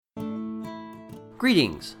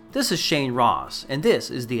Greetings, this is Shane Ross, and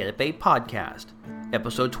this is the Edit Bay Podcast,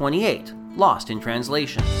 Episode 28, Lost in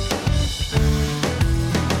Translation.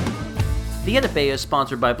 The Edit Bay is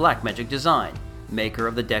sponsored by Blackmagic Design, maker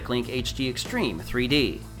of the Decklink HD Extreme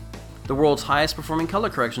 3D. The world's highest performing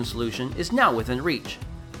color correction solution is now within reach,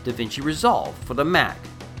 DaVinci Resolve for the Mac.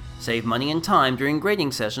 Save money and time during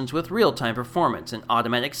grading sessions with real-time performance and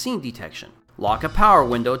automatic scene detection. Lock a power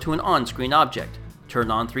window to an on-screen object,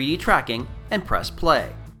 turn on 3D tracking, and press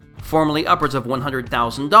play. Formerly upwards of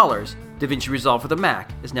 $100,000, DaVinci Resolve for the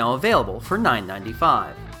Mac is now available for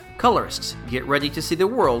 $9.95. Colorists, get ready to see the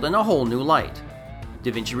world in a whole new light.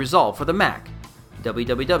 DaVinci Resolve for the Mac.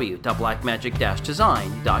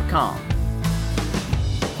 www.blackmagic-design.com.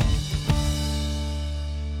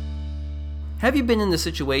 Have you been in the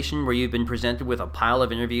situation where you've been presented with a pile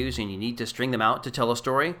of interviews and you need to string them out to tell a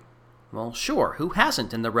story? Well, sure, who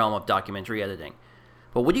hasn't in the realm of documentary editing?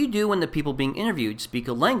 But what do you do when the people being interviewed speak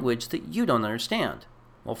a language that you don't understand?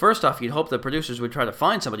 Well, first off, you'd hope the producers would try to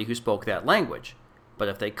find somebody who spoke that language. But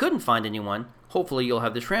if they couldn't find anyone, hopefully you'll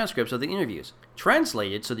have the transcripts of the interviews,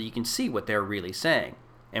 translated so that you can see what they're really saying,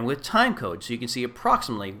 and with timecode so you can see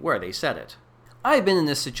approximately where they said it. I've been in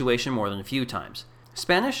this situation more than a few times.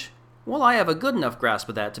 Spanish? Well, I have a good enough grasp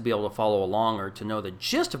of that to be able to follow along or to know the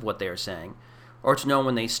gist of what they are saying, or to know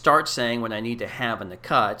when they start saying what I need to have in the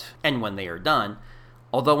cut, and when they are done.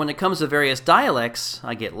 Although when it comes to various dialects,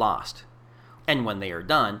 I get lost. And when they are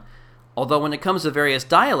done. Although when it comes to various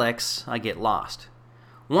dialects, I get lost.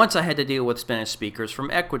 Once I had to deal with Spanish speakers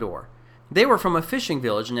from Ecuador. They were from a fishing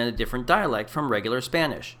village and had a different dialect from regular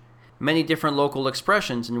Spanish. Many different local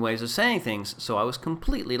expressions and ways of saying things, so I was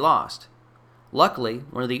completely lost. Luckily,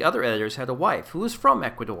 one of the other editors had a wife who was from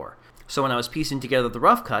Ecuador, so when I was piecing together the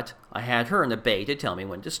rough cut, I had her in the bay to tell me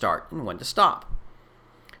when to start and when to stop.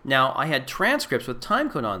 Now, I had transcripts with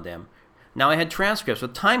timecode on them.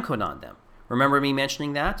 Remember me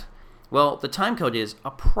mentioning that? Well, the timecode is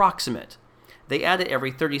approximate. They add it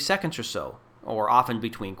every 30 seconds or so, or often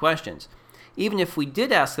between questions. Even if we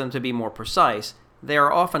did ask them to be more precise, they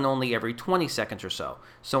are often only every 20 seconds or so.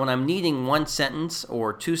 So when I'm needing one sentence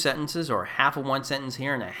or two sentences or half of one sentence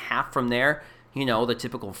here and a half from there, you know, the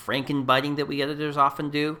typical frankenbiting that we editors often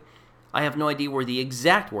do, I have no idea where the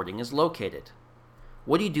exact wording is located.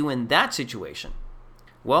 What do you do in that situation?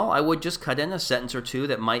 Well, I would just cut in a sentence or two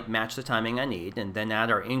that might match the timing I need and then add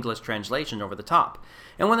our English translation over the top.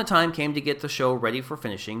 And when the time came to get the show ready for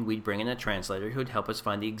finishing, we'd bring in a translator who'd help us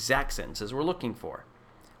find the exact sentences we're looking for.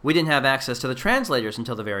 We didn't have access to the translators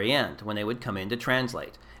until the very end, when they would come in to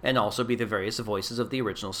translate, and also be the various voices of the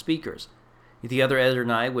original speakers. The other editor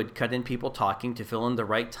and I would cut in people talking to fill in the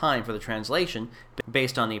right time for the translation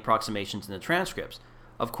based on the approximations in the transcripts.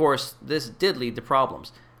 Of course, this did lead to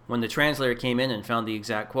problems. When the translator came in and found the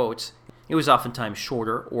exact quotes, it was oftentimes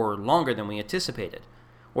shorter or longer than we anticipated.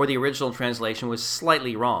 Or the original translation was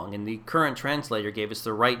slightly wrong, and the current translator gave us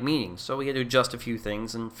the right meaning, so we had to adjust a few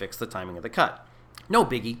things and fix the timing of the cut. No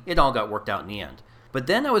biggie, it all got worked out in the end. But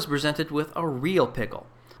then I was presented with a real pickle.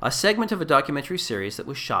 A segment of a documentary series that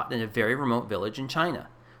was shot in a very remote village in China.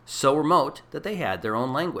 So remote that they had their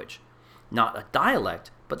own language. Not a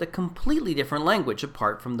dialect, but a completely different language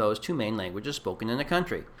apart from those two main languages spoken in the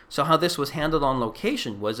country. So how this was handled on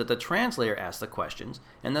location was that the translator asked the questions,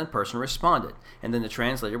 and then the person responded, and then the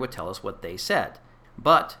translator would tell us what they said.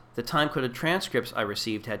 But the time-coded transcripts I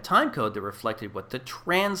received had timecode that reflected what the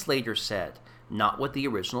translator said, not what the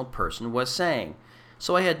original person was saying.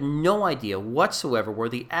 So I had no idea whatsoever where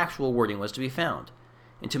the actual wording was to be found.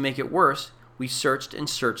 And to make it worse, we searched and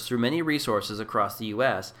searched through many resources across the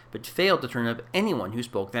US, but failed to turn up anyone who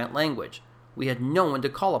spoke that language. We had no one to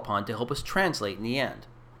call upon to help us translate in the end.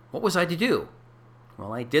 What was I to do?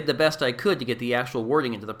 Well, I did the best I could to get the actual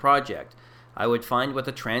wording into the project. I would find what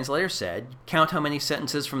the translator said, count how many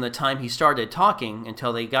sentences from the time he started talking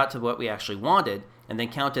until they got to what we actually wanted, and then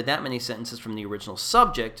counted that many sentences from the original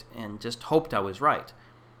subject, and just hoped I was right.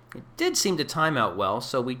 It did seem to time out well,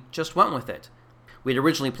 so we just went with it. We had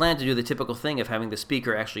originally planned to do the typical thing of having the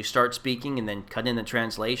speaker actually start speaking and then cut in the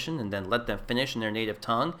translation and then let them finish in their native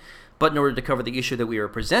tongue, but in order to cover the issue that we were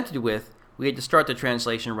presented with, we had to start the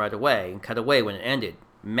translation right away and cut away when it ended,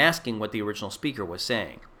 masking what the original speaker was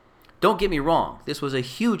saying. Don't get me wrong, this was a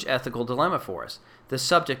huge ethical dilemma for us, the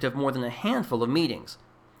subject of more than a handful of meetings.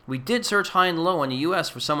 We did search high and low in the US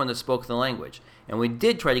for someone that spoke the language, and we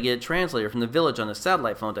did try to get a translator from the village on the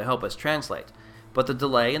satellite phone to help us translate, but the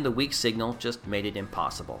delay and the weak signal just made it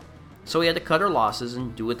impossible. So we had to cut our losses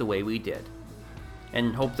and do it the way we did,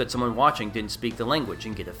 and hope that someone watching didn't speak the language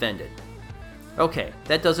and get offended. Okay,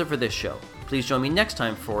 that does it for this show. Please join me next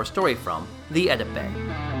time for a story from The Edit Bay.